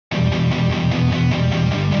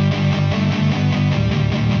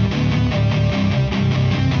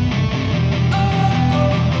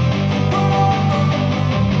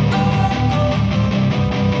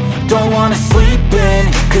been,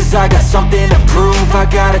 cause I got something to prove. I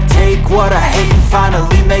gotta take what I hate and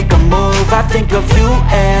finally make a move. I think of you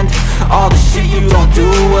and all the shit you don't do.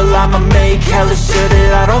 Well, I'ma make hella sure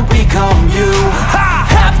that I don't become you. I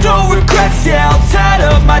have no regrets, yeah, I'll tie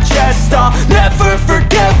up my chest. I'll never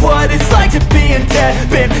forget what it's like to be in debt.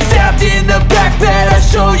 Been stabbed in the back bed, I'll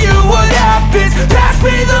show you what happens. Pass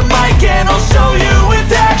me the mic and I'll show you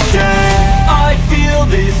with action. I feel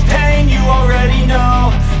this pain, you already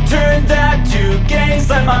know. Turn that to gains,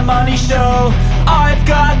 let my money show. I've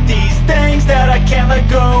got these things that I can't let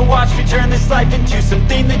go. Watch me turn this life into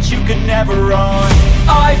something that you could never own.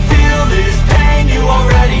 I feel this pain, you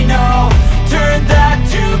already know. Turn that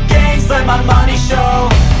to gains, let my money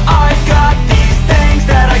show. I've got these things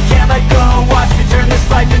that I can't let go. Watch me turn this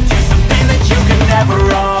life into something that you could never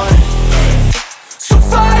own. So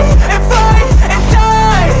fight and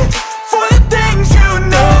die for the things you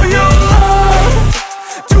know you love.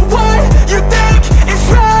 Do what you think is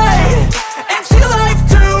right and see life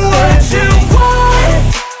do what you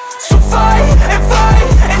want. So fight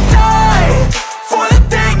and die for the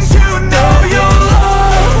things you know you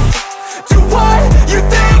love. Do what you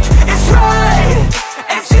think is right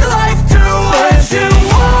and see life do what you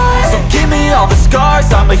want. So give me all the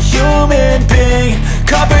scars, I'm a human being.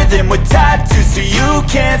 Cover them with tattoos so you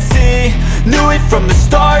can't see. Knew it from the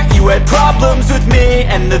start, you had problems with me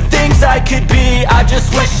and the things I could be, I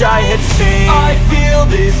just wish I had seen. I feel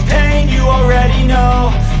this pain, you already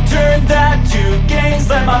know. Turn that to gains,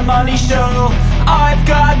 let my money show. I've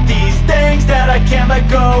got these things that I can't let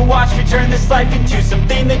go. Watch me turn this life into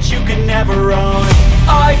something that you can never own.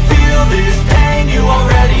 I feel this pain, you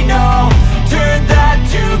already know. Turn that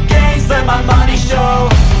to gains, let my money show.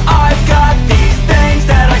 I've got these things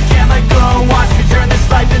that I can't let go. Watch me turn this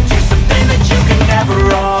life into something that you can never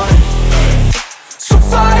own. So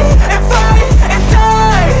fight and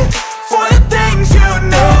die for the things you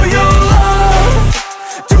know you love.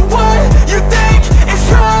 Do what you think is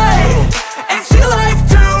right and see life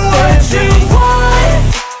do what you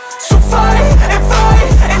want. So fight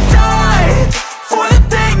and die for the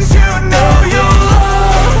things you know you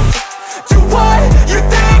love. Do what you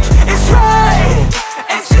think is right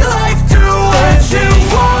and see life do what you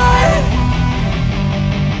want.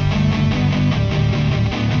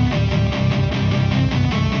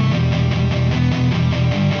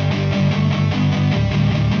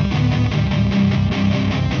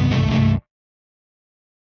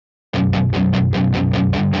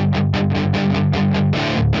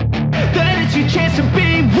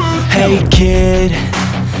 Hey kid,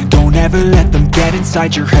 don't ever let them get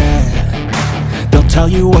inside your head. They'll tell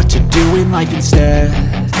you what to do in life instead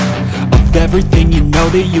of everything you know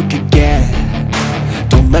that you could get.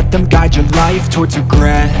 Don't let them guide your life towards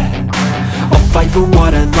regret. I'll fight for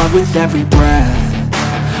what I love with every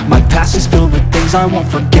breath. My past is filled with things I won't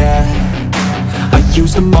forget. I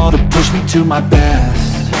use them all to push me to my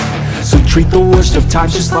best. So treat the worst of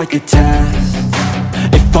times just like a test.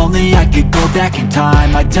 If only I could go back in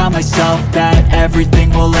time, I'd tell myself that everything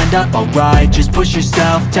will end up alright. Just push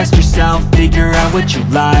yourself, test yourself, figure out what you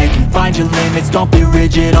like, and find your limits, don't be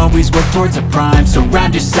rigid, always work towards a prime.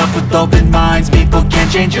 Surround yourself with open minds, people can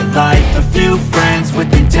change your life. A few friends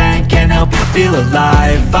with intent can help you feel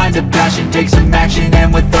alive. Find a passion, take some action,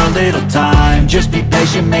 and with a little time, just be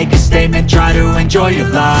patient, make a statement, try to enjoy your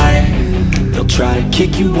life. They'll try to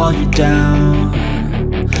kick you while you're down.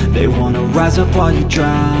 They wanna rise up while you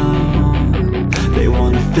drown. They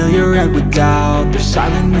wanna fill your head with doubt. They're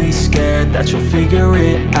silently scared that you'll figure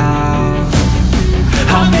it out.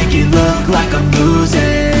 I'll make it look like I'm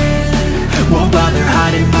losing, won't bother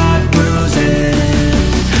hiding my bruises.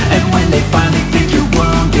 And when they finally think you're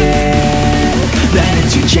wounded, then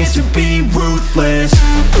it's your chance to be ruthless.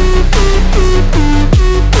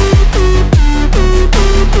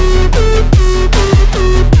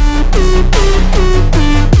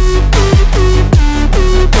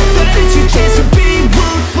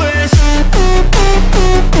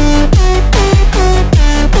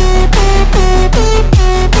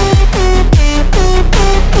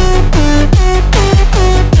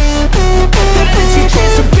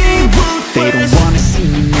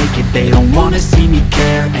 They don't wanna see me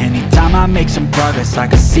care. Anytime I make some progress, I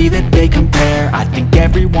can see that they compare. I think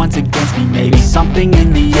everyone's against me, maybe something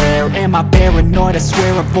in the air. Am I paranoid? I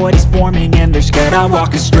swear a void is forming and they're scared. I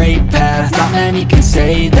walk a straight path, not many can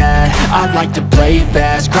say that. I like to play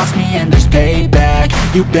fast, cross me and there's payback.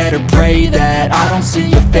 You better pray that I don't see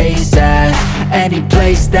your face at any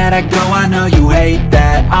place that I go. I know you hate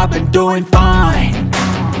that. I've been doing fine,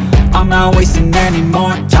 I'm not wasting any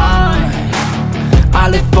more time. I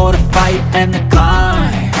live for the fight and the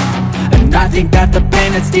climb, and I think that the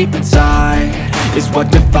pain that's deep inside is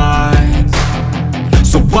what defines.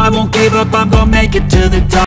 So I won't give up, I'm gonna make it to the top.